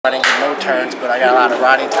I didn't get no turns, but I got a lot of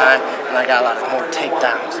riding time and I got a lot of more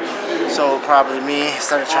takedowns. So probably me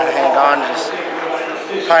started trying to hang on.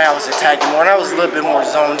 Probably I was attacking more, and I was a little bit more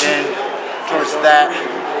zoned in towards that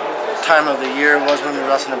time of the year was when we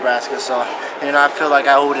wrestled Nebraska. So I feel like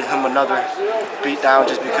I owed him another beat down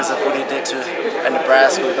just because of what he did at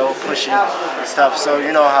Nebraska with the whole pushing stuff. So you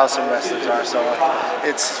know how some wrestlers are. So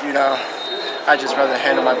it's I just rather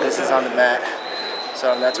handle my business on the mat.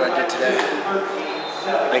 So that's what I did today.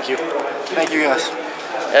 Thank you. Thank you, guys.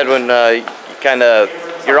 Edwin,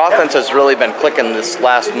 your offense has really been clicking this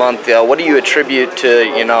last month. What do you attribute to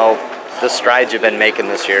the strides you've been making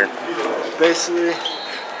this year?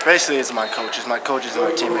 Basically, it's my coaches and my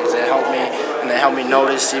teammates. They help me, and they help me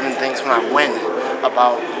notice even things when I win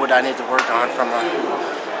about what I need to work on from an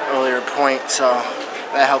earlier point. So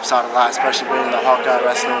that helps out a lot, especially being in the Hawkeye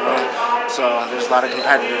wrestling room. So there's a lot of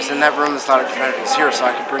competitors in that room. There's a lot of competitors here, so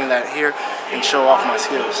I can bring that here and show off my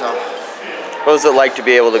skills. So. What was it like to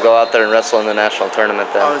be able to go out there and wrestle in the national tournament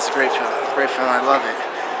then? Oh, it's a great feeling. Great feeling. I love it.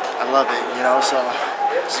 So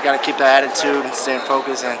just got to keep that attitude and staying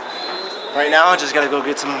focused. And right now, I just got to go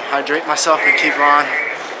hydrate myself and keep on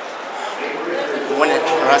winning,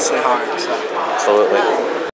 wrestling hard. So. Absolutely.